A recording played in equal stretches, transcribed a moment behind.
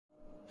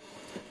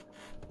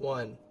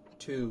1,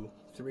 2,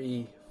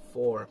 3,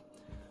 4.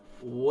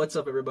 What's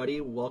up, everybody?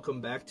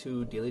 Welcome back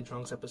to Daily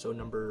Drunks episode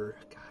number,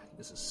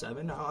 this is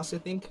 7, I honestly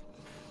think.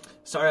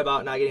 Sorry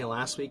about not getting it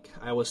last week.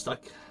 I was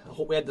stuck.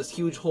 We had this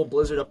huge whole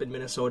blizzard up in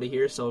Minnesota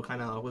here, so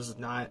kind of was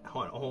not at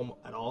home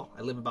at all.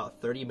 I live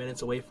about 30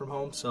 minutes away from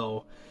home,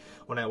 so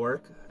when I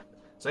work.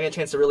 So I get a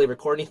chance to really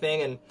record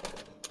anything, and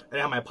I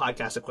didn't have my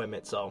podcast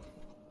equipment, so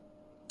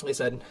like I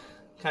said,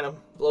 kind of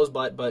blows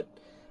butt, but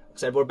like I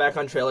said, we're back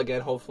on trail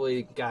again.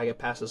 Hopefully, gotta get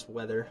past this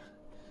weather.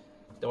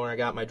 Don't worry, I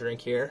got my drink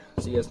here,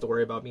 so you guys don't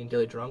worry about being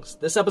daily drunks.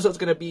 This episode's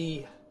gonna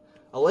be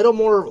a little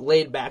more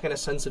laid back in a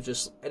sense of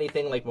just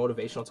anything like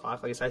motivational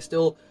talk. Like I said,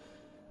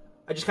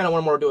 I just kind of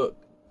want to do it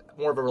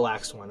more of a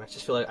relaxed one. I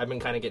just feel like I've been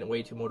kind of getting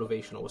way too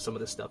motivational with some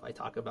of the stuff I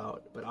talk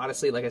about. But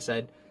honestly, like I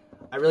said,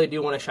 I really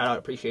do want to shout out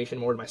appreciation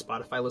more to my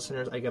Spotify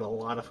listeners. I get a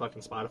lot of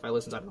fucking Spotify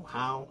listens. I don't know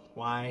how,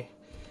 why.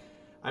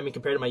 I mean,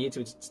 compared to my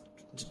YouTube, it's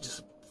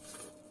just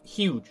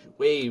huge,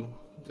 way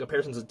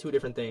comparisons of two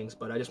different things.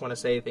 But I just want to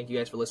say thank you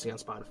guys for listening on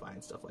Spotify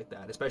and stuff like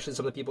that, especially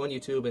some of the people on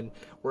YouTube and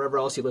wherever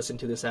else you listen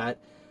to this at.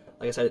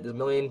 Like I said, there's a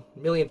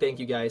million thank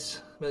you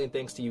guys, million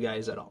thanks to you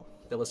guys at all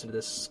that listen to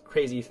this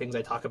crazy things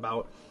I talk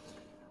about.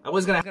 I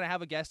was gonna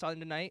have a guest on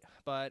tonight,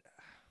 but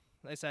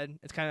like I said,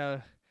 it's kind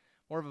of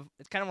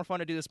more fun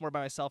to do this more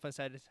by myself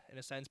instead, in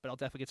a sense. But I'll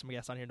definitely get some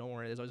guests on here. Don't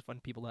worry, there's always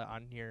fun people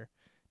on here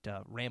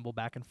to ramble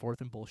back and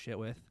forth and bullshit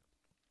with.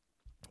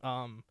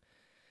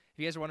 If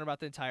you guys are wondering about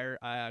the entire,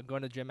 I'm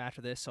going to the gym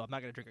after this, so I'm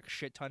not gonna drink a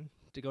shit ton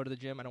to go to the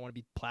gym. I don't want to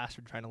be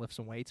plastered trying to lift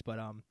some weights, but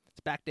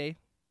it's back day.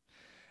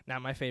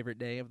 Not my favorite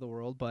day of the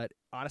world, but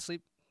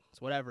honestly,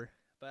 it's whatever.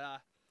 But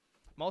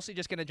mostly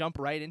just going to jump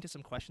right into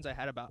some questions I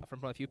had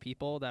from a few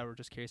people that were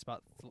just curious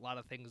about a lot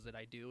of things that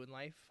I do in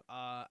life.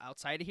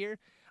 Outside of here,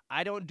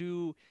 I don't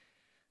do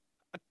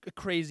a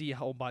crazy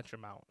whole bunch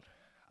amount.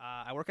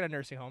 I work at a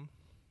nursing home.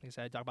 Like I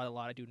said, I talk about it a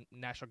lot. I do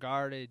National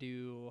Guard. I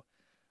do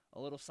a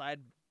little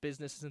side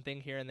businesses and thing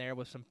here and there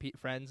with some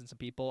friends and some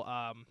people.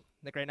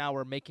 Like right now,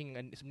 we're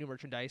making some new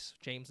merchandise,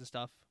 James and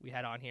stuff we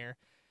had on here.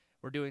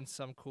 We're doing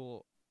some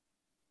cool...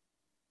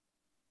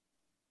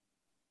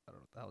 I don't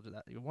know what the hell did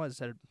that even was.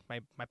 Said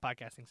my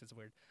podcasting since it's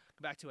weird.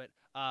 Go back to it.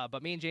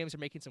 But me and James are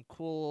making some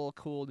cool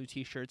new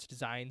T-shirts,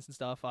 designs and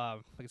stuff.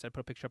 Like I said, I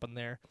put a picture up on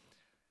there.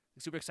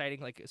 It's super exciting.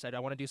 Like I said, I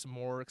want to do some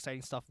more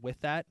exciting stuff with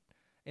that,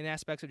 in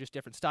aspects of just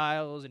different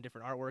styles and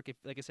different artwork.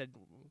 Like I said,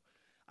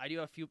 I do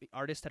have a few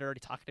artists that are already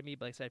talking to me.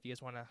 But like I said, if you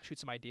guys want to shoot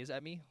some ideas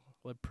at me, I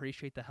would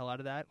appreciate the hell out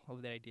of that.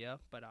 Love the idea.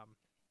 But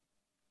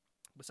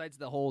besides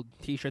the whole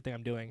T-shirt thing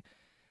I'm doing,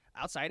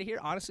 outside of here,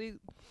 honestly,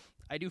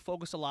 I do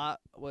focus a lot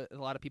with a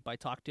lot of people I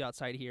talk to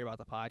outside of here about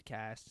the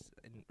podcast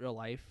in real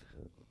life.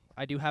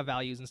 I do have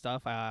values and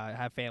stuff. I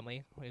have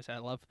family. Like I said,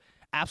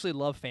 absolutely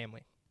love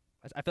family.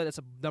 I feel like that's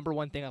the number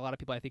one thing a lot of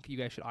people I think you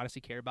guys should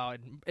honestly care about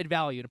and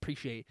value and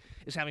appreciate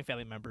is having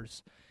family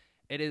members.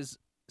 It is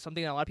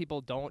something that a lot of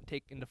people don't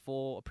take into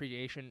full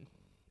appreciation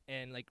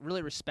and like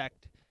really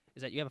respect,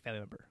 is that you have a family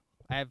member.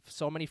 I have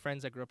so many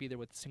friends that grew up either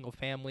with single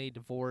family,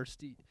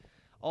 divorced,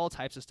 all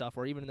types of stuff,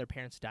 or even their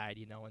parents died,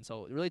 and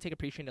so really take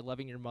appreciation to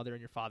loving your mother and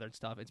your father and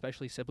stuff,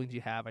 especially siblings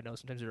you have. I know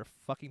sometimes they're a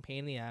fucking pain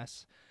in the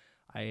ass.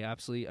 I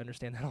absolutely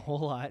understand that a whole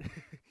lot,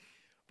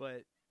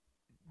 but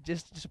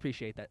just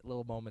appreciate that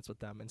little moments with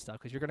them and stuff,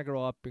 because you're gonna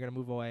grow up, you're gonna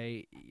move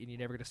away, and you're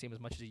never gonna see them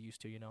as much as you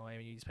used to. I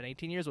mean, you spent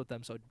 18 years with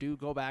them, so do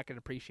go back and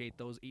appreciate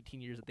those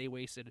 18 years that they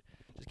wasted.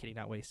 Just kidding,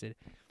 not wasted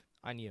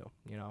on you.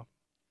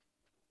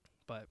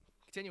 But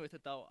continue with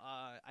it though.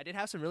 I did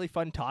have some really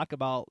fun talk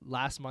about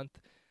last month.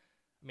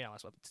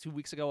 2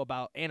 weeks ago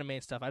about anime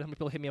and stuff. I had some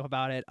people hit me up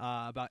about it,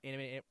 about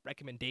anime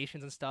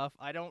recommendations and stuff.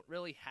 I don't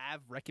really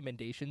have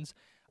recommendations.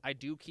 I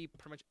do keep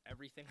pretty much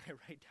everything I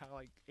write down,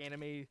 like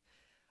anime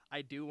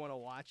I do want to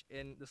watch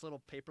in this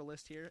little paper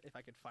list here. If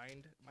I could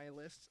find my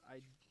list, I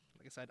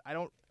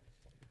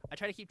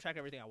try to keep track of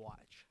everything I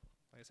watch.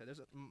 Like I said,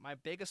 my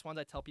biggest ones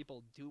I tell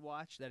people do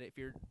watch, that if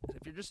you're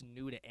just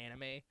new to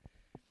anime,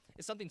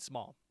 it's something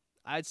small.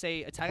 I'd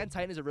say Attack on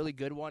Titan is a really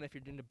good one if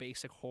you're into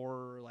basic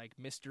horror, like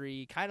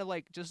mystery, kind of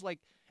like just like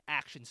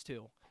actions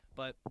too.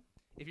 But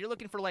if you're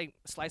looking for like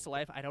slice of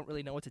life, I don't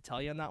really know what to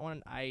tell you on that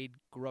one. I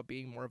grew up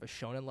being more of a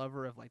shonen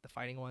lover of like the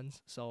fighting ones.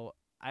 So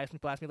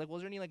people ask me like,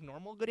 was there any like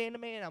normal good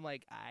anime? And I'm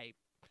like,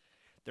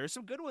 there's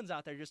some good ones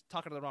out there. You're just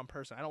talking to the wrong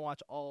person. I don't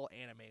watch all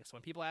anime. So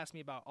when people ask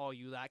me about, oh,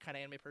 you that kind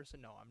of anime person?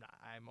 No, I'm not.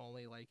 I'm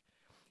only like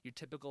your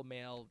typical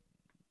male,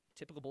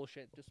 typical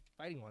bullshit, just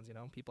fighting ones.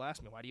 People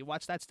ask me, why do you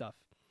watch that stuff?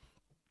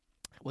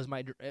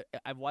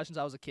 I've watched since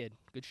I was a kid.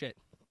 Good shit.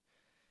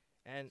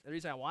 And the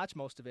reason I watched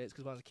most of it is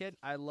because when I was a kid,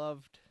 I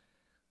loved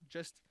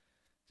just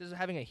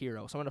having a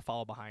hero, someone to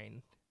follow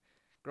behind.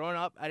 Growing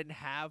up, I didn't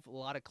have a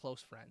lot of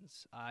close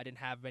friends. I didn't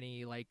have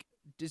any,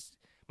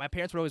 my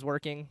parents were always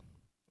working,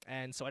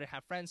 and so I didn't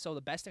have friends. So the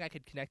best thing I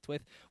could connect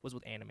with was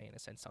with anime, in a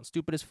sense. Sounds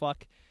stupid as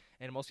fuck,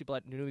 and most people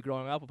that knew me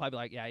growing up would probably be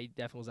like, yeah, he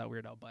definitely was that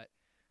weirdo, but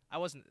I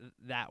wasn't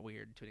that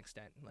weird to an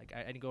extent. Like,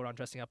 I didn't go around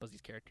dressing up as these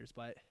characters,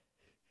 but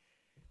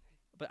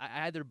I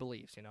had their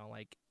beliefs,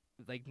 like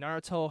like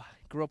Naruto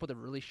grew up with a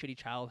really shitty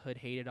childhood,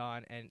 hated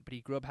on, but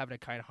he grew up having a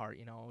kind heart.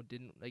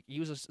 Didn't like he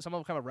was some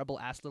of kind of a rebel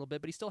ass a little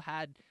bit, but he still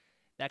had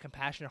that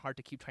compassionate heart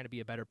to keep trying to be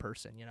a better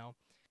person.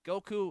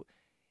 Goku,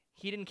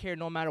 he didn't care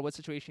no matter what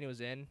situation he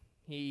was in.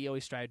 He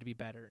always strived to be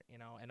better,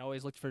 and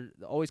always looked for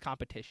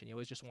competition. He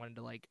always just wanted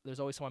to there's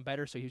always someone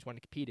better, so he was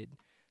wanting to compete.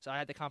 So I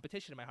had the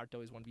competition in my heart to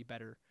always want to be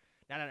better.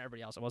 Not on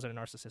everybody else. I wasn't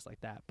a narcissist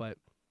like that, but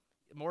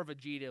more of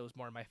Vegeta was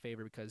more in my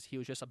favor because he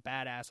was just a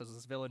badass as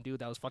this villain dude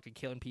that was fucking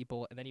killing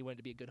people, and then he wanted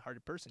to be a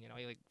good-hearted person.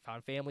 He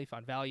found family,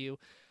 found value,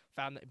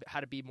 found how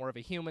to be more of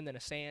a human than a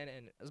Saiyan,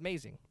 and it was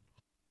amazing.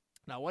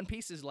 Now, One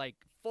Piece is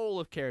full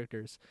of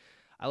characters.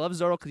 I love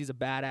Zoro because he's a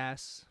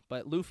badass,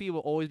 but Luffy will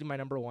always be my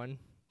number one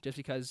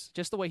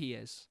just the way he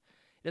is.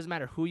 It doesn't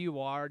matter who you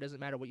are, doesn't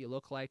matter what you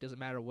look like, doesn't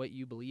matter what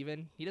you believe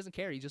in. He doesn't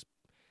care.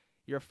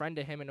 You're a friend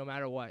to him, and no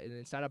matter what. And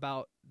it's not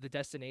about the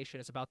destination,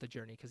 it's about the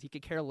journey, because he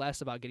could care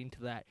less about getting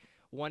to that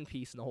one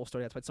piece in the whole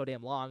story. That's why it's so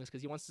damn long, is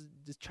because he wants to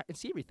just try and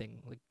see everything.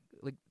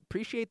 Like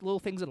appreciate the little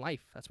things in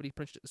life. That's what he's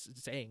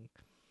saying.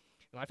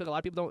 I feel like a lot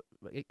of people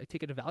don't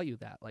take into value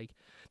that.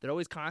 They're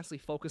always constantly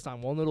focused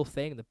on one little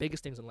thing, the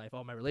biggest things in life.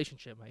 Oh, my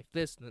relationship, my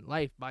this, and then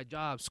life, my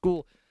job,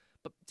 school.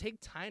 But take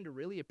time to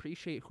really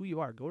appreciate who you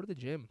are. Go to the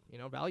gym.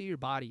 Value your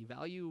body.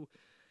 Value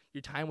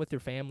your time with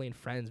your family and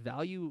friends.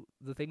 Value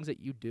the things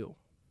that you do.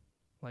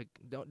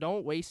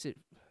 Don't waste it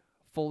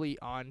fully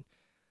on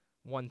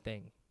one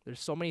thing. There's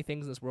so many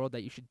things in this world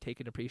that you should take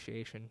in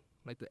appreciation,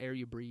 like the air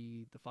you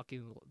breathe, the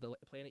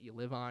planet you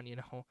live on.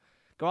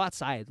 Go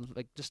outside,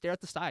 just stare at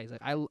the stars.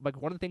 One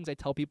of the things I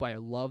tell people I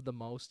love the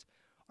most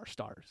are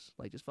stars.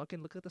 Just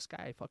fucking look at the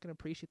sky, fucking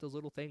appreciate those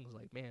little things.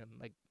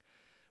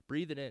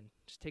 Breathe it in.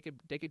 Just take a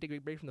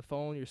break from the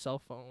phone, your cell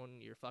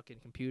phone, your fucking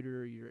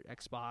computer, your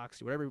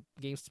Xbox, whatever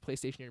games,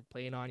 PlayStation you're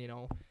playing on.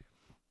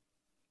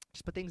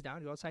 Just put things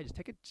down, go outside. Just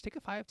take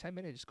a 5-10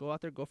 minutes. Just go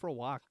out there, go for a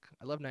walk.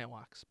 I love night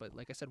walks, but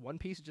like I said, One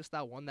Piece is just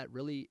that one that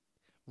really,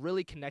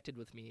 really connected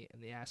with me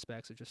in the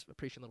aspects of just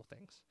appreciating little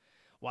things.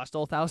 Watched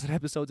all 1,000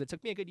 episodes. It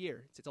took me a good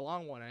year. It's a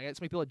long one. I get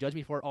so many people that judge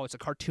me for it. Oh, it's a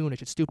cartoon.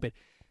 It's just stupid.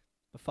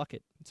 But fuck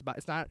it.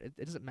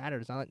 It doesn't matter.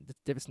 It's not.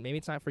 Maybe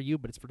it's not for you,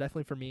 but it's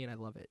definitely for me, and I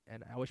love it.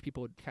 And I wish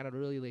people would kind of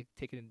really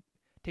take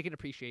an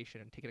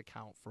appreciation and take an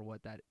account for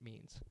what that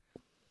means.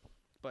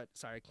 But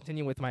sorry,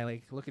 continuing with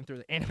my looking through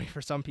the anime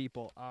for some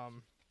people.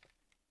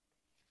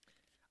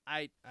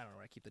 I don't know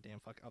where I keep the damn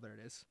fuck. Oh, there it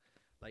is.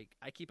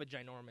 I keep a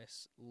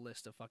ginormous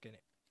list of fucking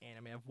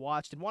anime I've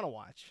watched and want to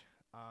watch.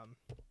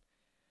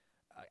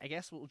 I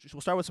guess we'll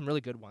start with some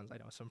really good ones. I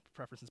know some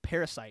preferences.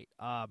 Parasite.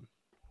 I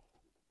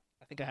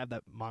think I have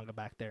that manga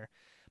back there,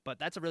 but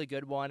that's a really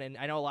good one. And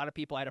I know a lot of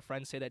people. I had a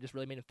friend say that just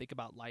really made him think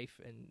about life,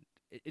 and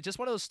it's just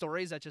one of those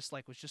stories that just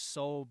was just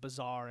so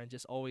bizarre and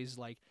just always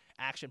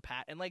action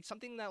packed and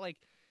something that like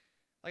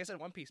I said,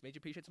 One Piece made you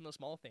appreciate some of those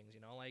small things.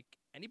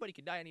 Anybody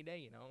could die any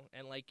day.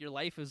 And your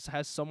life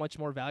has so much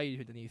more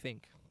value than you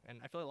think. And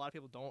I feel like a lot of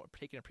people don't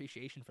take an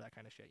appreciation for that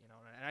kind of shit.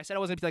 And I said I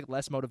wasn't gonna be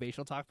less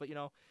motivational talk, but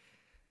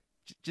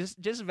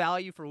just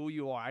value for who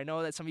you are. I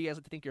know that some of you guys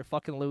like to think you're a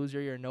fucking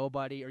loser, you're a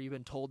nobody, or you've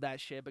been told that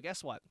shit. But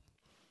guess what?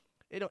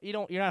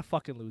 You're not a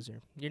fucking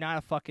loser. You're not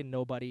a fucking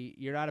nobody.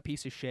 You're not a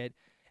piece of shit.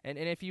 And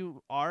if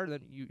you are,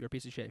 then you're a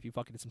piece of shit. If you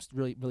fucking did some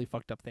really really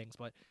fucked up things,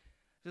 but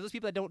there's those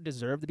people that don't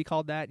deserve to be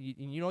called that.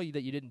 You know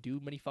that you didn't do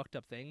many fucked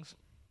up things.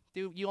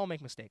 Dude, you all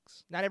make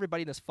mistakes. Not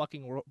everybody in this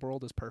fucking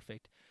world is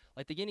perfect.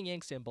 Like the yin and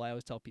yang symbol, I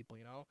always tell people,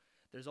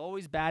 there's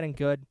always bad and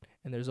good,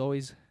 and there's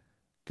always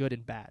good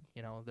and bad.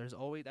 There's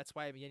always, that's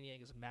why yin and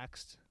yang is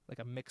maxed,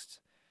 a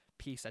mixed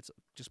piece that's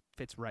just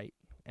fits right.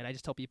 And I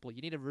just tell people,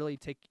 you need to really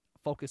take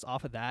focus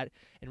off of that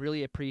and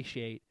really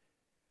appreciate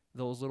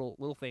those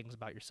little things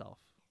about yourself.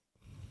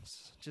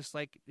 Just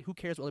who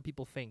cares what other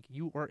people think?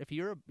 If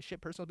you're a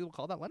shit person, people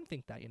call that, let them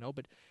think that,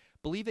 but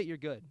believe that you're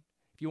good.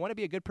 If you want to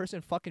be a good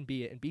person, fucking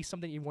be it, and be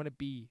something you want to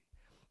be.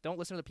 Don't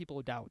listen to the people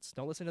who doubts.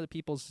 Don't listen to the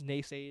people's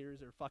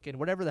naysayers or fucking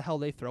whatever the hell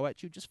they throw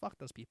at you. Just fuck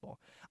those people.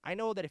 I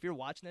know that if you're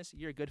watching this,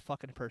 you're a good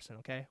fucking person,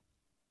 okay?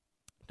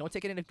 Don't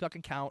take it into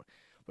fucking count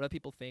what other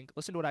people think.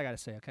 Listen to what I gotta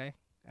say, okay?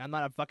 I'm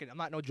not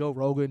no Joe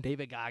Rogan,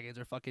 David Goggins,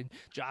 or fucking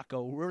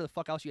Jocko, whoever the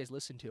fuck else you guys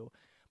listen to.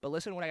 But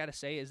listen, what I gotta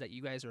say is that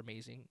you guys are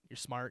amazing. You're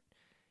smart.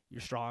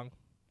 You're strong.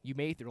 You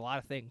made it through a lot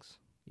of things.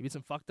 You did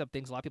some fucked up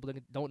things a lot of people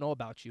don't know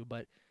about you,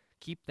 but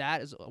keep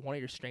that as one of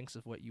your strengths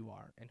of what you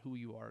are and who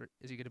you are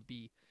is you're going to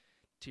be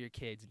to your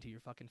kids and to your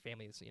fucking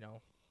families,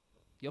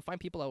 You'll find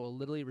people that will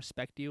literally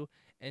respect you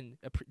and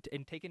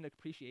take an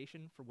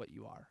appreciation for what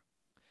you are.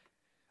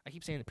 I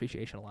keep saying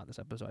appreciation a lot in this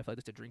episode. I feel like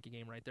it's a drinking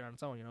game right there on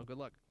its own, Good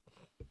luck.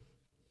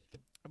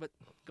 But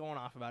going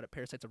off about it,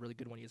 Parasite's a really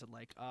good one you guys would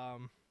like.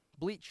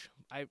 Bleach.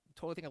 I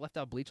totally think I left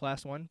out Bleach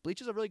last one.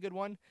 Bleach is a really good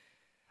one.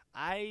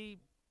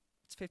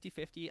 It's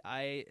 50-50.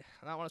 I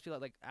don't want to feel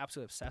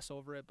absolutely obsessed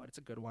over it, but it's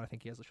a good one. I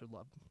think you guys should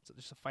love. It's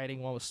just a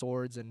fighting one with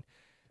swords and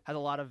has a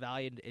lot of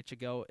value in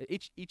Ichigo.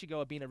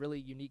 Ichigo being a really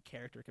unique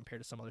character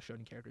compared to some other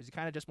shonen characters. He's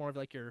kind of just more of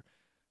your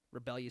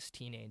rebellious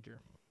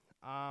teenager.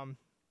 God,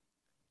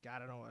 I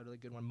don't know, a really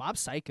good one. Mob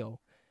Psycho.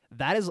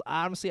 That is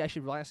honestly, I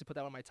should honestly put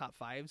that one in my top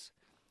 5s.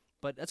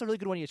 But that's a really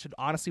good one you should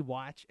honestly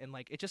watch. And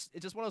like it's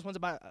just one of those ones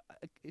about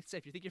it's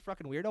if you think you're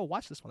fucking weirdo,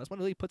 watch this one. This one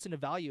really puts into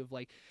value of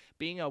like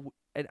being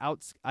an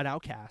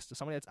outcast,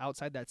 somebody that's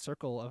outside that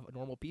circle of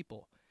normal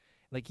people.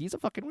 Like he's a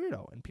fucking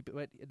weirdo, and people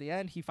at the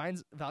end he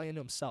finds value into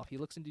himself. He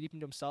looks deep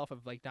into himself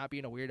of like not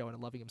being a weirdo and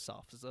loving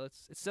himself. So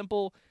it's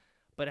simple,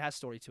 but it has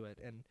story to it,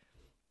 and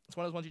it's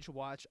one of those ones you should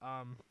watch.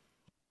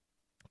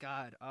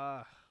 That's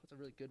a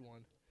really good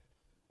one.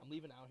 I'm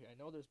leaving out here. I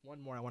know there's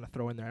one more I want to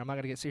throw in there. I'm not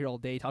gonna sit here all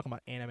day talking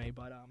about anime,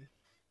 but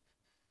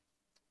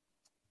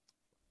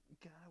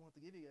God, I want to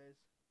give you guys.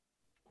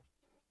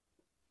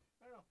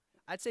 I don't know.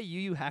 I'd say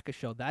Yu Yu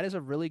Hakusho. That is a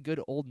really good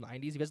old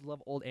 90s. You guys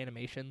love old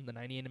animation, the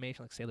 90s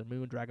animation like Sailor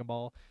Moon, Dragon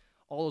Ball,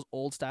 all those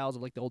old styles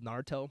of like the old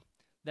Naruto.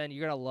 Then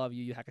you're gonna love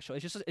Yu Yu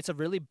Hakusho. It's a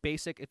really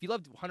basic. If you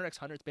love Hunter x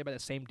Hunter, it's made by the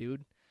same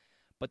dude,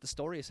 but the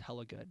story is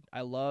hella good.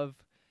 I love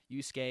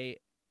Yusuke.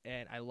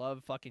 And I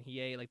love fucking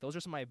Hiei. Like, those are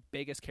some of my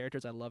biggest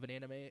characters I love in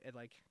anime. And,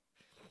 like,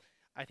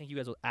 I think you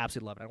guys will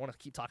absolutely love it. I want to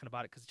keep talking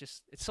about it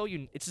because it's so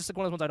it's just like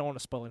one of those ones I don't want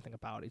to spoil anything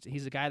about.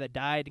 He's a guy that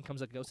died and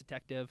becomes a ghost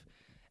detective.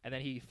 And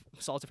then he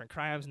solves different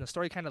crimes. And the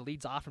story kind of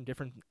leads off from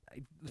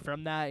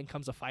that and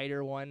becomes a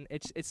fighter one.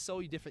 It's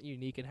so different,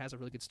 unique, and has a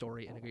really good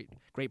story and a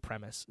great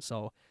premise.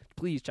 So,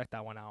 please check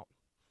that one out.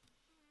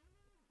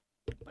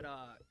 But,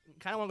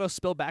 kind of want to go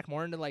spill back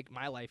more into, like,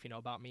 my life,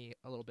 about me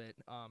a little bit.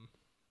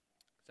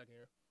 Second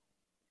here.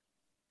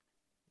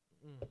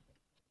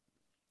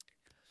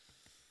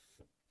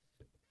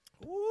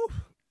 Woo.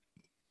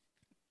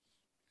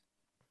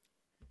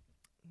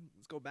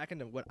 Let's go back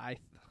into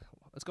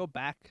let's go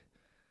back,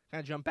 kind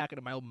of jump back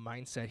into my old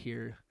mindset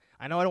here.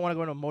 I know I don't want to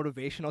go into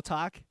motivational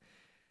talk,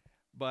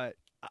 but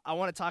I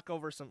want to talk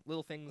over some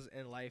little things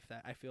in life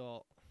that I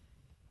feel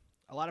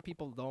a lot of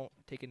people don't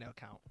take into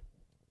account.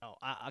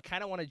 I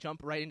kind of want to jump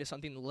right into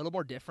something a little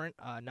more different,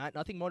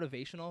 nothing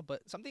motivational,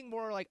 but something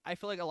more like I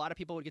feel like a lot of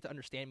people would get to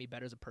understand me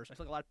better as a person. I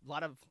feel like a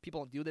lot of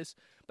people don't do this,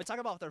 but talk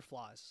about their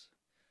flaws.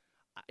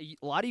 A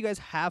lot of you guys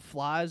have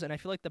flaws, and I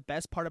feel like the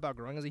best part about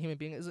growing as a human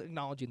being is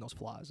acknowledging those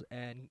flaws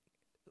and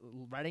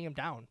writing them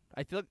down.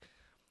 I feel like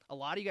a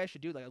lot of you guys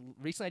should do. Like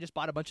recently, I just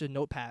bought a bunch of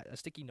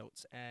sticky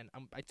notes, and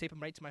I tape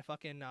them right to my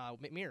fucking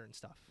mirror and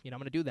stuff. I'm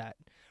gonna do that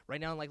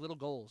right now. Like little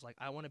goals. Like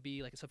I want to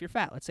be like. So if you're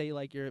fat, let's say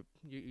like you're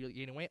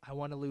gaining weight. I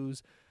want to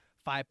lose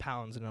 5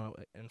 pounds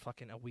in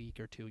fucking a week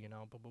or two.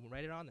 Boom, boom,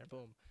 write it on there.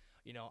 Boom.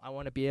 I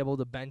want to be able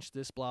to bench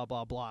this. Blah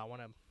blah blah. I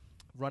want to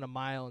run a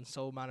mile in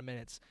so amount of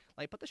minutes.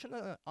 Like put this shit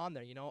on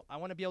there. I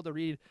want to be able to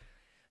read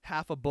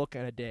half a book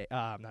in a day,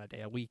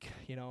 a week.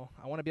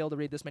 I want to be able to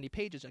read this many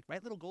pages. Like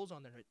write little goals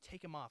on there,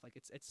 take them off. Like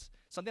it's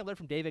something I learned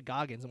from David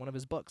Goggins in one of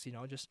his books.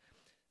 Just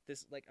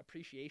this like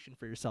appreciation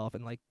for yourself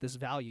and like this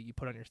value you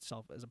put on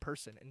yourself as a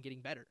person and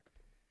getting better.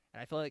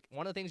 And I feel like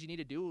one of the things you need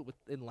to do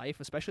in life,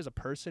 especially as a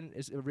person,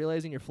 is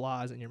realizing your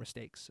flaws and your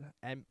mistakes.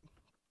 And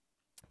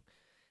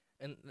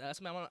that's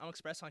something I want to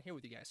express on here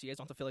with you guys. So you guys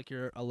don't have to feel like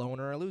you're a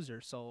loner or a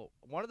loser. So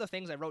one of the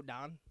things I wrote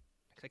down,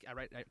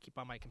 I keep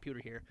on my computer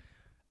here,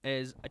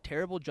 is a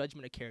terrible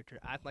judgment of character.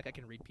 Act like I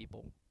can read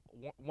people.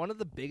 One of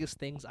the biggest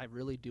things I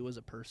really do as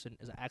a person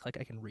is I act like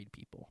I can read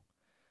people.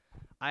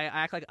 I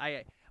act like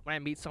when I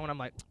meet someone, I'm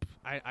like,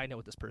 I know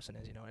what this person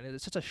is, and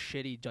it's such a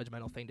shitty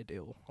judgmental thing to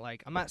do.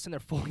 Like, I'm not sitting there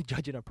fully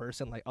judging a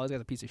person, like, oh, this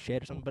guy's a piece of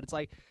shit or something, but it's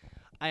like,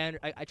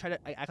 I try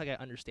to act like I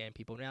understand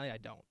people. In reality, I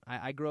don't.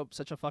 I grew up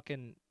such a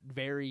fucking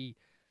very,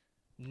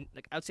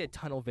 like, I would say a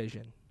tunnel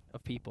vision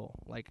of people.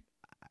 Like,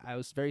 I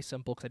was very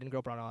simple because I didn't grow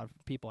up around a lot of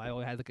people. I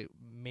always had like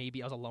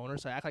maybe I was a loner,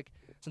 so I act like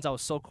since I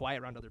was so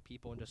quiet around other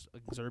people and just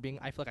observing,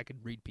 I feel like I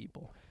could read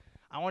people.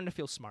 I wanted to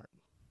feel smart,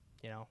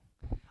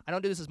 I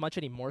don't do this as much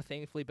anymore,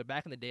 thankfully, but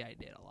back in the day, I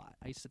did a lot.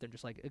 I used to sit there and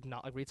just like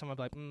read someone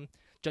like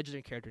judges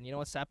your character. And you know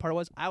what the sad part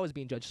was? I was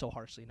being judged so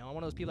harshly. I'm one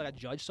of those people that got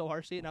judged so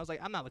harshly, and I was like,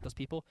 I'm not like those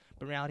people.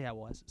 But in reality, I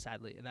was,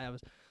 sadly, and that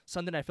was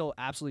something I feel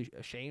absolutely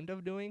ashamed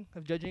of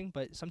judging.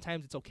 But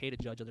sometimes it's okay to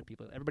judge other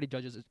people. Everybody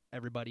judges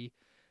everybody.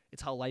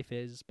 It's how life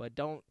is, but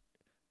don't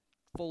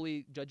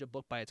fully judge a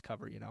book by its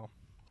cover,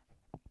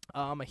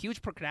 A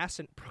huge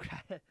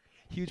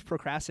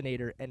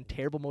procrastinator and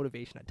terrible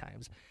motivation at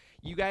times.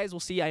 You guys will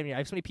see, I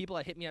have so many people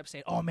that hit me up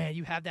saying, oh man,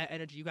 you have that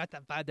energy, you got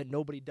that vibe that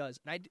nobody does.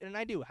 And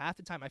I do. Half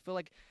the time, I feel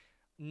like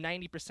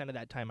 90% of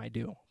that time I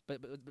do. But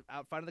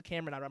out front of the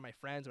camera, not around my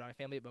friends, around my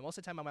family, but most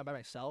of the time I'm by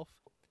myself,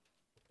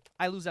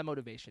 I lose that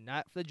motivation.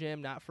 Not for the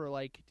gym, not for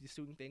like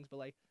doing things, but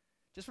like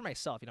just for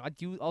myself.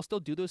 I'll still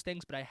do those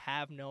things, but I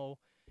have no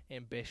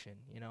ambition.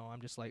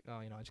 I'm just like, oh,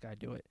 I just gotta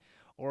do it.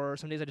 Or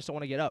some days I just don't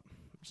want to get up.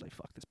 I'm just like,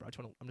 fuck this, bro.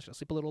 I'm just gonna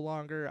sleep a little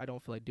longer. I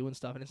don't feel like doing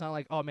stuff. And it's not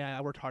like, oh man, I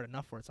worked hard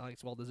enough for it. It's not like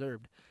it's well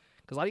deserved.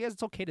 Because a lot of you guys,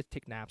 it's okay to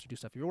take naps or do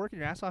stuff. If you're working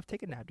your ass off,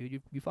 take a nap,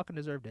 dude. You fucking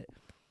deserved it.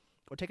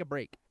 Or take a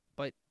break.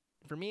 But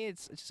for me,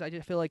 it's just I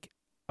just feel like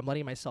I'm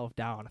letting myself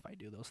down if I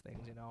do those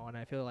things, And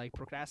I feel like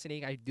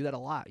procrastinating, I do that a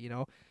lot,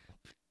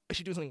 I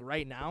should do something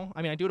right now.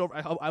 I mean,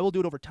 I will do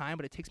it over time,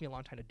 but it takes me a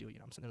long time to do.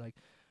 I'm sitting there like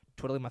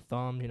twiddling my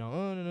thumb,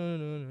 oh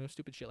no,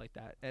 stupid shit like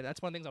that. And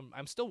that's one of the things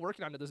I'm still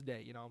working on to this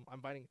day.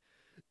 I'm finding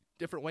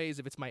different ways.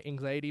 If it's my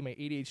anxiety, my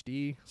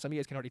ADHD, some of you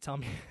guys can already tell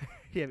me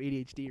you have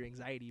ADHD or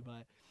anxiety,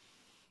 but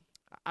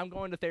I'm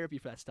going to therapy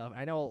for that stuff.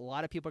 I know a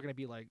lot of people are going to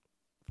be like,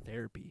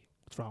 therapy?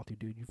 What's wrong with you,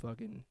 dude? You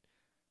fucking...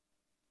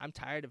 I'm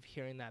tired of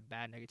hearing that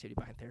bad negativity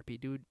behind therapy,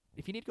 dude.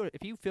 If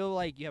you feel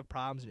like you have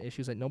problems and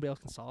issues that nobody else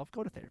can solve,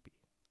 go to therapy.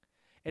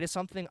 It is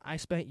something I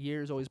spent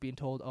years always being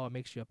told, oh, it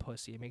makes you a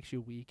pussy, it makes you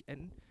weak,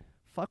 and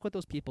fuck what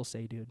those people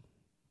say, dude.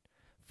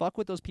 Fuck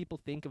what those people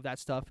think of that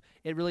stuff.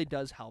 It really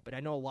does help. And I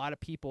know a lot of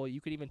people,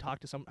 you could even talk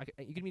to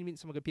you can even meet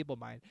some good people of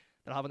mine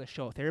that I'll have on the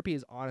show. Therapy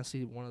is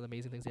honestly one of the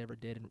amazing things I ever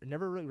did and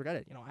never really regret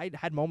it. You know, I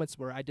had moments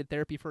where I did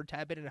therapy for a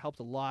tad bit and it helped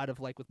a lot of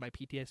like with my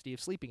PTSD of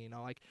sleeping, you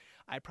know, like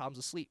I had problems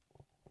with sleep.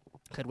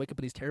 I'd wake up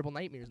with these terrible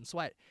nightmares and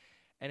sweat.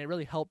 And it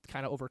really helped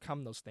kind of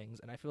overcome those things.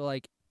 And I feel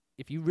like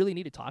if you really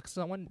need to talk to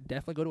someone,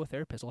 definitely go to a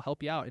therapist. It'll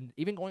help you out. And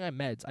even going on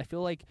meds, I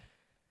feel like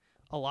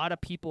a lot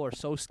of people are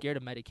so scared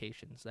of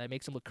medications that it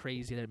makes them look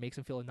crazy, that it makes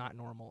them feel not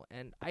normal.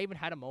 And I even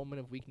had a moment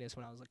of weakness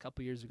when I was a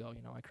couple years ago.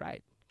 You know, I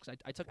cried because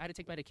I had to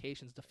take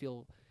medications to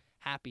feel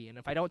happy. And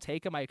if I don't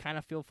take them, I kind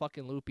of feel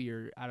fucking loopy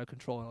or out of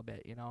control a little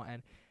bit, you know.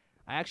 And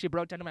I actually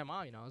broke down to my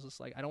mom, you know. I was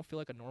just like, I don't feel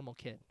like a normal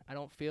kid. I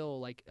don't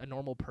feel like a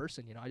normal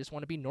person, you know. I just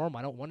want to be normal.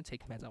 I don't want to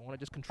take meds. I want to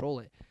just control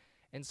it.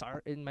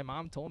 And my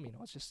mom told me, you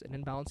know, it's just an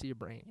imbalance of your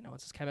brain. You know,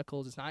 it's just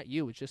chemicals. It's not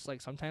you. It's just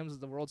like sometimes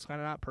the world's kind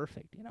of not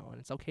perfect, you know,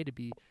 and it's okay to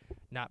be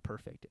not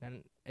perfect.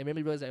 And it made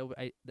me realize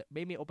that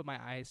made me open my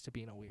eyes to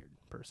being a weird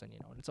person, you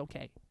know, and it's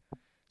okay.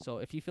 So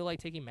if you feel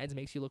like taking meds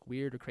makes you look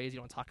weird or crazy, you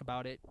don't talk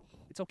about it,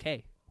 it's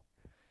okay.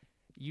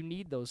 You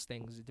need those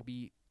things to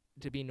be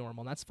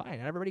normal, and that's fine.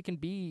 And everybody can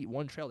be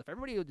one trail. If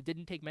everybody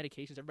didn't take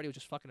medications, everybody was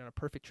just fucking on a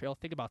perfect trail.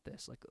 Think about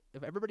this. Like,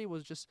 if everybody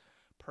was just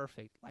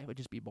perfect, life would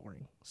just be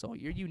boring. So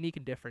you're unique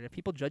and different. If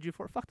people judge you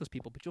for it, fuck those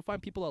people. But you'll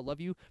find people that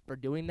love you for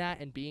doing that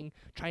and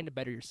trying to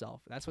better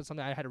yourself. And that's something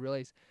I had to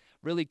realize,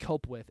 really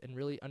cope with and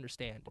really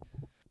understand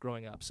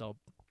growing up. So,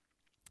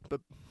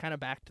 but kind of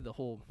back to the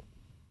whole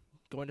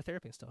going to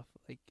therapy and stuff.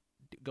 Like,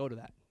 go to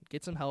that.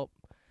 Get some help.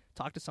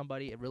 Talk to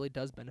somebody. It really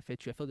does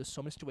benefit you. I feel there's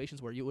so many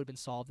situations where you would have been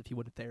solved if you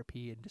went to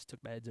therapy and just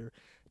took meds or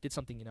did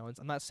something, you know.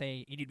 I'm not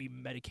saying you need to be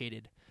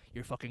medicated.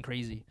 You're fucking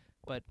crazy.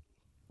 But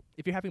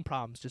if you're having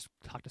problems, just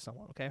talk to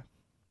someone, okay?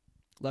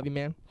 Love you,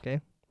 man,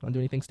 okay? Don't do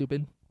anything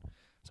stupid.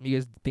 Some of you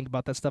guys think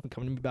about that stuff and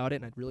come to me about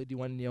it, and I really do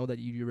want to know that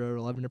you're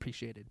loved and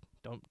appreciated.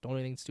 Don't do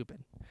anything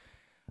stupid.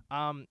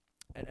 And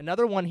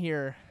another one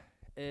here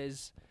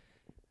is...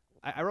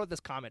 I wrote this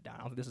comment down.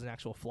 I don't think this is an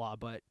actual flaw,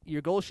 but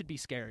your goals should be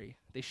scary.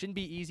 They shouldn't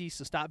be easy,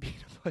 so stop being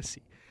a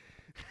pussy.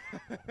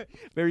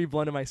 Very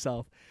blunt of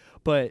myself.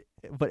 But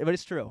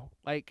it's true.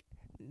 Like,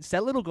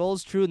 set little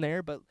goals, true in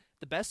there, but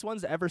the best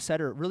ones ever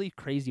set are really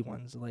crazy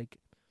ones. Like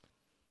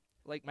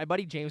my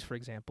buddy James, for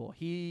example.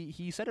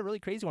 He said a really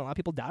crazy one. A lot of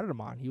people doubted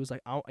him on. He was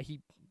like,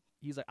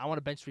 he's like, I want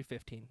to bench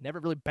 315. Never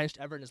really benched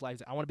ever in his life.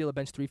 He's like, I want to be able to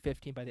bench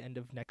 315 by the end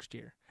of next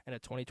year. And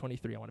at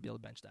 2023, I want to be able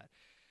to bench that.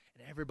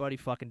 And everybody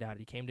fucking doubted.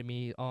 He came to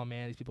me, oh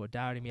man, these people are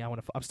doubting me.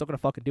 I'm still gonna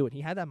fucking do it. And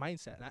he had that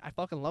mindset. And I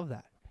fucking love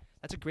that.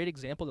 That's a great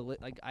example to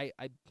like. When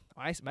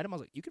I met him, I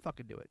was like, you can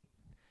fucking do it.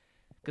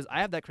 Because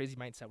I have that crazy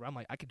mindset where I'm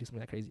like, I could do something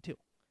that crazy too.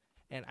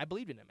 And I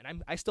believed in him,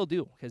 and I still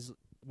do. Because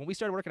when we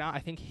started working out, I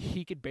think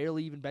he could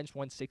barely even bench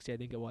 160. I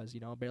think it was, you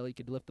know, barely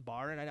could lift the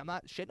bar. And I'm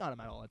not shitting on him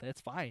at all.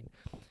 That's fine.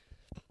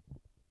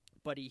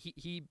 But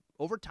he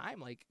over time,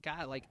 like,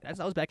 God, like, that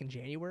was back in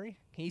January.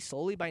 He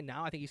slowly, by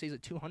now, I think he stays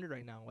at 200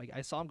 right now. Like,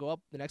 I saw him go up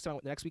the next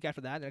week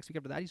after that,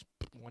 he's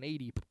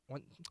 180,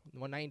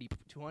 190,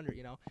 200,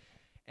 you know.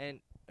 And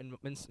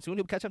soon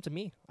he'll catch up to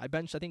me. I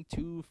benched, I think,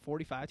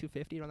 245,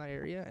 250 around that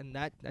area, and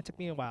that took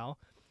me a while.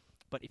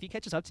 But if he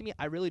catches up to me,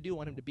 I really do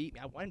want him to beat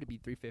me. I want him to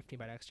beat 315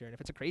 by next year. And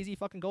if it's a crazy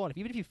fucking goal, and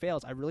even if he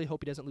fails, I really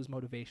hope he doesn't lose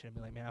motivation and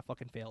be like, man, I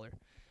fucking failure.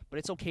 But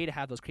it's okay to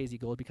have those crazy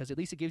goals because at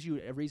least it gives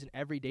you a reason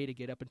every day to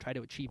get up and try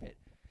to achieve it.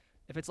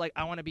 If it's like,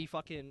 I want to be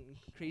fucking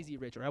crazy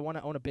rich, or I want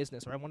to own a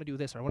business, or I want to do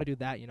this, or I want to do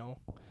that, you know,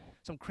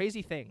 some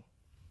crazy thing.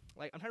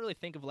 Like, I'm trying to really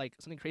think of like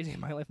something crazy in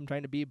my life I'm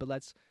trying to be, but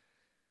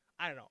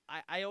I don't know.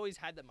 I always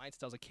had that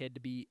mindset as a kid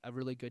to be a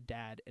really good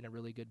dad and a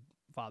really good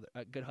father,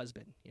 a good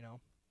husband, you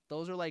know.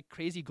 Those are like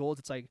crazy goals.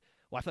 It's like,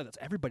 well, I feel like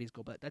that's everybody's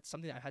goal, but that's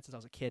something that I've had since I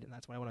was a kid, and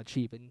that's what I want to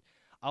achieve. And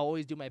I'll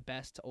always do my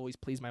best to always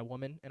please my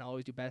woman, and I'll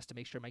always do best to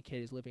make sure my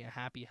kid is living a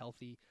happy,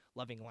 healthy,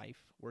 loving life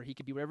where he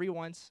can be whatever he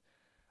wants.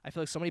 I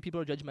feel like so many people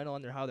are judgmental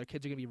on how their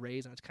kids are going to be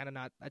raised, and it's kind of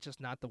not, that's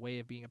just not the way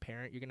of being a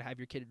parent. You're going to have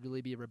your kid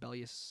really be a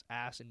rebellious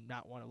ass and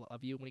not want to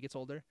love you when he gets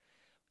older.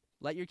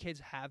 Let your kids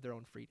have their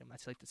own freedom.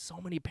 That's like,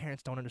 so many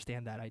parents don't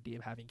understand that idea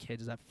of having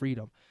kids, is that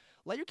freedom.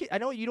 Let your kid, I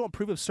know you don't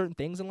approve of certain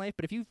things in life,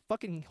 but if you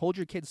fucking hold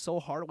your kids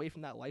so hard away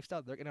from that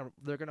lifestyle, they're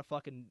gonna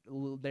fucking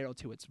narrow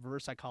to it. It's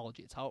reverse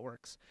psychology. It's how it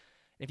works.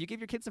 And if you give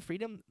your kids the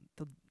freedom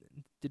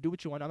to do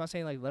what you want, I'm not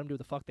saying like let them do what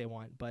the fuck they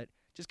want, but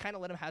just kind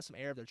of let them have some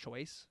air of their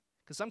choice.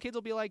 Because some kids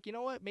will be like, you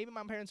know what, maybe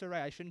my parents are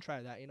right. I shouldn't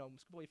try that. You know,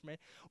 skip away from it.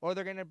 Or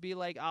they're gonna be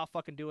like, I'll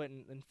fucking do it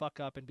and fuck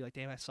up and be like,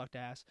 damn, I sucked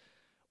ass.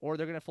 Or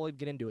they're gonna fully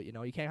get into it. You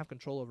know, you can't have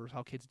control over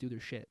how kids do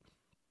their shit.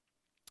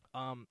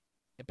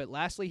 But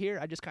lastly here,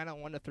 I just kind of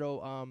want to throw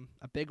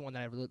a big one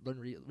that I've learned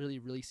really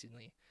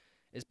recently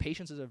is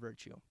patience is a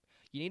virtue.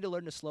 You need to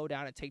learn to slow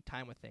down and take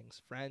time with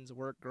things. Friends,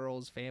 work,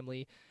 girls,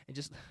 family, and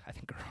just, I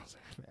think girls,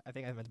 I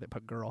think I meant to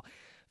put girl.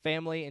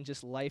 Family and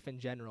just life in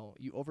general.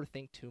 You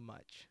overthink too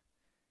much.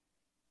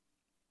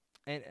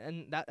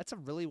 And that's a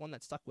really one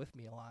that stuck with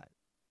me a lot.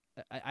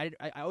 I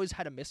always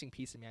had a missing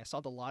piece in me. I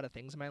solved a lot of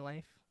things in my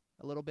life,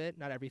 a little bit,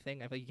 not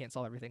everything. I feel like you can't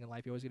solve everything in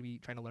life. You're always going to be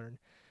trying to learn.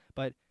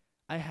 But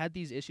I had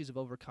these issues of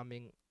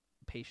overcoming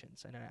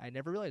patience, and I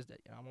never realized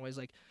it. I'm always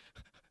like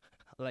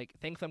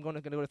thankfully I'm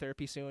going to go to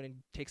therapy soon and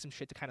take some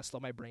shit to kind of slow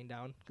my brain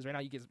down. Because right now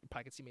you guys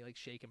probably can see me like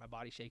shaking, my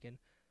body shaking,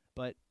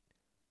 but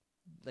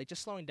like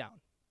just slowing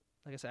down.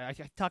 Like I said,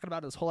 I talking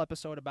about this whole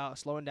episode about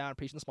slowing down,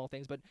 appreciating the small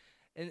things, but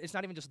it's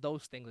not even just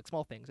those things, like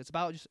small things. It's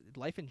about just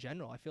life in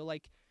general. I feel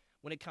like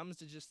when it comes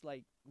to just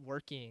like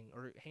working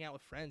or hang out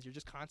with friends, you're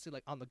just constantly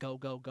like on the go,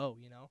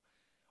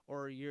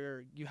 or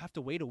you have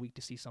to wait a week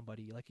to see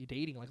somebody. Like you're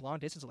dating, like long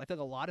distance. I feel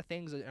like a lot of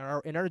things in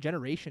our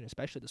generation,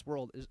 especially this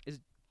world,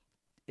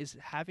 is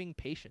having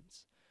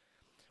patience.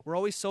 We're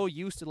always so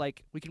used to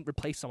like we can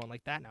replace someone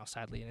like that now,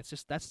 sadly, and that's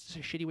just a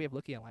shitty way of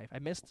looking at life. I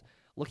missed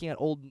looking at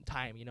old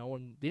time,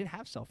 when they didn't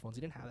have cell phones,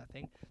 they didn't have that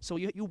thing. So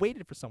you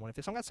waited for someone.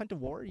 If someone got sent to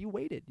war, you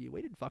waited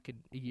fucking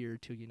a year or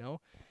two. You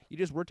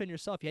just worked on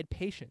yourself. You had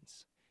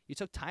patience. You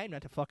took time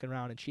not to fucking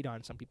around and cheat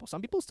on some people.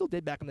 Some people still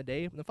did back in the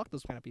day. And fuck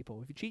those kind of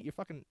people. If you cheat, you're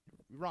fucking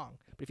wrong.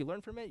 But if you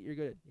learn from it, you're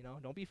good.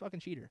 Don't be a fucking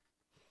cheater.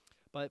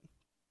 But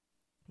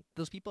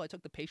those people, I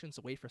took the patience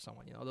away for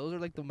someone. Those are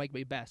like the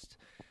way best.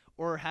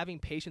 Or having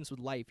patience with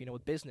life,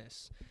 with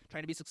business,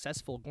 trying to be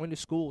successful, going to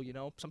school,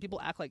 Some people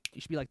act like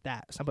you should be like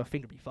that. It's not about a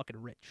finger, be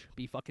fucking rich,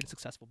 be fucking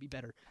successful, be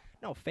better.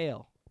 No,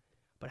 fail.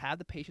 But have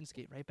the patience to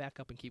get right back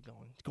up and keep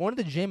going. Going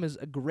to the gym is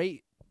a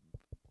great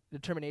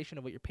determination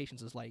of what your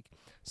patience is like.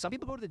 Some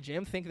people go to the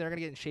gym, think they're going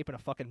to get in shape in a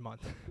fucking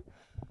month.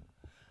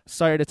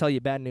 Sorry to tell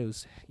you, bad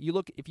news.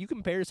 If you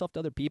compare yourself to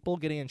other people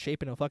getting in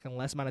shape in a fucking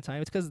less amount of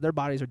time, it's because their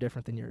bodies are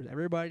different than yours.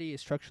 Everybody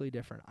is structurally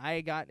different.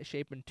 I got in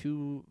shape in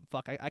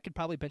I could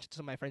probably bench what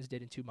some of my friends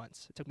did in 2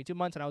 months. It took me 2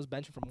 months, and I was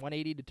benching from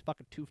 180 to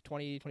fucking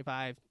 220,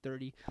 25,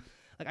 30.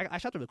 Like, I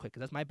shot really quick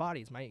because that's my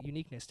body. It's my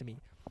uniqueness to me.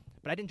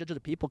 But I didn't judge other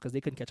people because they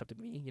couldn't catch up to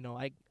me.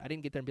 I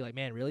didn't get there and be like,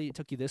 man, really? It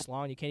took you this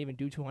long? You can't even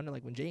do 200?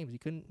 Like when James,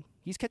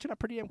 he's catching up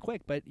pretty damn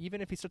quick. But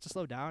even if he starts to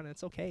slow down,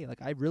 it's okay. Like,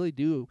 I really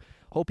do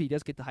hope he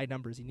does get the high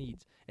numbers he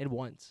needs and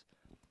wants.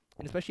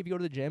 And especially if you go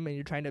to the gym and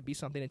you're trying to be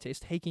something and it's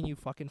taking you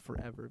fucking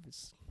forever. If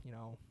it's,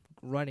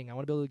 running, I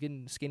want to be able to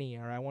get skinny,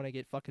 or I want to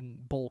get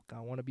fucking bulk. I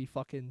want to be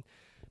fucking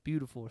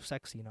beautiful or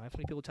sexy. I have so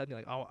many people tell me,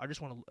 like, oh, I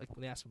just want to, like,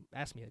 when they ask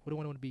me, like, what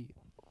do I want to be?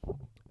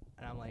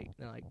 And I'm like,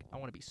 they're like, I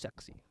want to be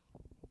sexy.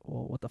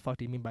 Well, what the fuck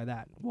do you mean by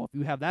that? Well, if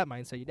you have that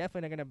mindset, you're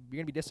definitely you're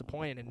gonna be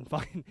disappointed in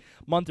fucking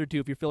month or two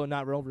if you're feeling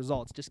not real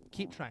results. Just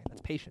keep trying.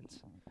 That's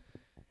patience.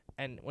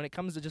 And when it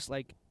comes to just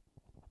like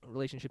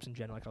relationships in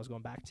general, like I was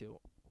going back to,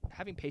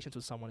 having patience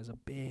with someone is a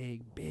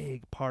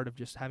big part of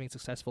just having a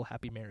successful,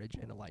 happy marriage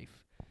in a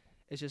life.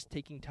 It's just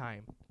taking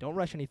time. Don't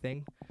rush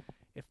anything.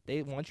 If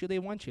they want you, they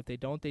want you. If they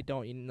don't, they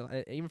don't.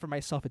 Even for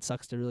myself, it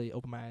sucks to really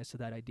open my eyes to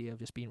that idea of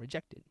just being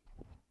rejected.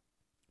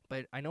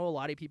 But I know a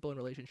lot of people in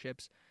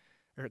relationships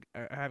are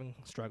having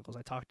struggles.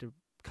 I talk to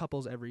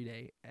couples every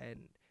day,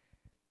 and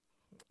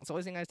it's the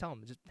always thing I tell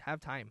them: just have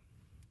time.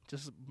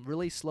 Just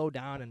really slow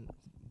down and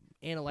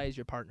analyze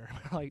your partner.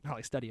 Not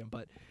like study them,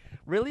 but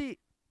really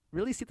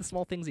see the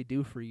small things they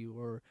do for you,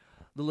 or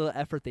the little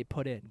effort they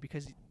put in,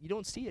 because you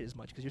don't see it as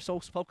much because you're so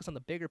focused on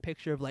the bigger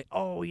picture of like,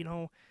 oh,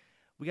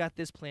 we got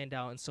this planned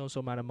out in so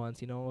amount of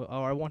months, oh,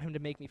 I want him to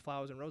make me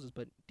flowers and roses.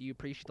 But do you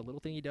appreciate the little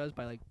thing he does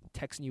by like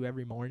texting you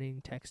every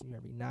morning, texting you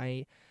every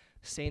night,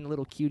 saying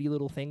little cutie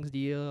little things to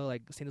you,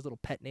 like saying his little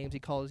pet names he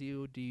calls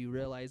you? Do you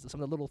realize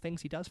some of the little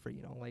things he does for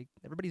you? Like,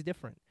 everybody's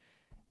different,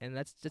 and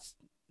that's just.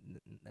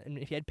 And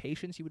if you had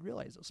patience, you would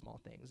realize those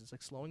small things. It's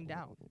like slowing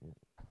down.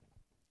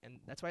 And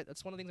that's one of the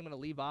things I'm going to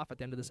leave off at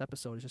the end of this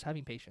episode is just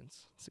having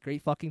patience. It's a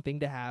great fucking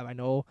thing to have. I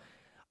know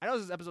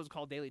this episode is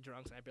called Daily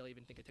Drunks, and I barely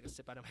even think I took a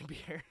sip out of my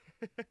beer.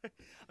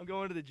 I'm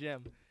going to the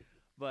gym,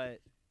 so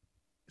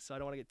I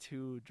don't want to get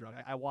too drunk.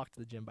 I walk to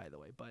the gym, by the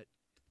way,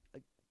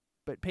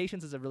 but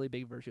patience is a really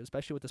big virtue,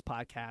 especially with this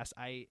podcast.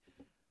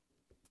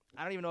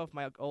 I don't even know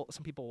if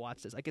some people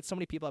watch this. I get so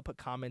many people that put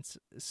comments.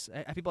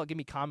 People that give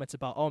me comments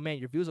about, oh man,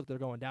 your views look they're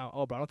going down.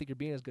 Oh, but I don't think you're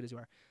being as good as you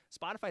are.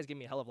 Spotify's giving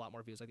me a hell of a lot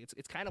more views. Like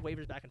it's kind of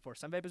wavers back and forth.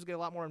 Some vapors get a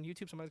lot more on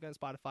YouTube. Some get on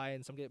Spotify,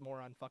 and some get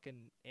more on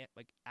fucking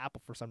like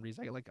Apple for some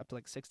reason. I get like up to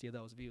like 60 of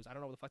those views. I don't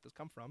know where the fuck those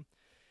come from,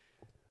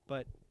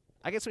 but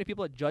I get so many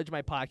people that judge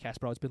my podcast,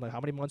 bro. It's been like,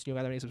 how many months do you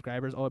have that many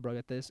subscribers? Oh, bro, I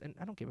get this, and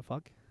I don't give a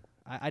fuck.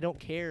 I don't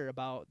care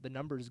about the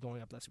numbers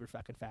going up that super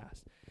fucking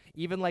fast.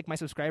 Even like my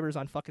subscribers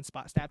on fucking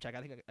Snapchat,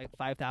 I think like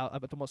 5,000,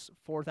 up at almost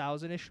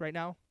 4,000-ish right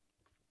now.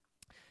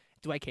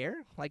 Do I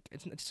care? Like,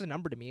 it's just a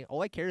number to me.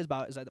 All I care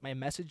about is that my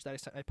message that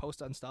I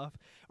post on stuff,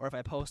 or if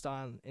I post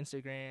on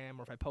Instagram,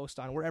 or if I post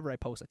on wherever I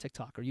post, at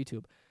TikTok or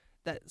YouTube,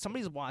 that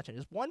somebody's watching.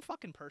 Just one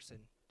fucking person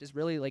just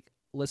really like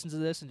listens to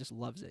this and just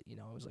loves it.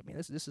 I was like, man,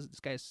 this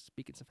guy's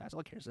speaking so fast. All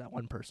I care is that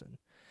one person.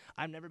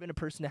 I've never been a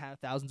person to have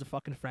thousands of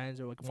fucking friends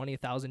or like wanting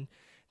 1,000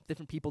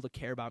 different people to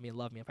care about me and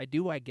love me. If I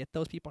do, I get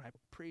those people, and I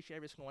appreciate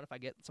every single one if I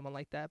get someone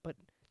like that. But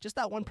just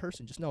that one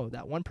person, just know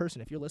that one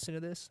person. If you're listening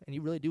to this and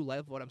you really do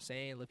love what I'm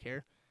saying, look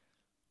here,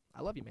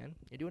 I love you, man.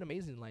 You're doing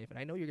amazing in life, and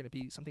I know you're gonna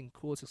be something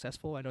cool and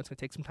successful. I know it's gonna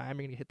take some time.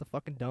 You're gonna hit the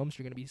fucking dumps.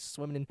 You're gonna be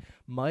swimming in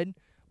mud,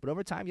 but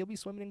over time, you'll be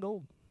swimming in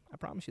gold. I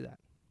promise you that.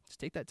 Just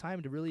take that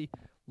time to really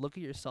look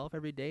at yourself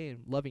every day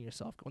and loving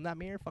yourself. Go in that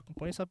mirror, fucking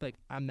point yourself like,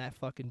 I'm that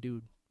fucking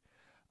dude.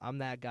 I'm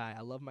that guy.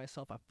 I love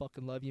myself. I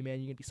fucking love you, man.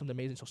 You're gonna be something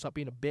amazing. So stop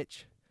being a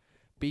bitch.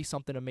 Be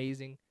something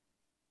amazing.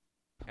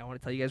 I want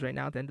to tell you guys right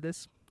now at the end of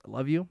this, I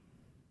love you.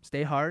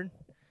 Stay hard,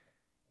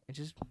 and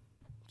just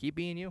keep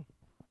being you.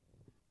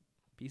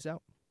 Peace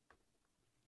out.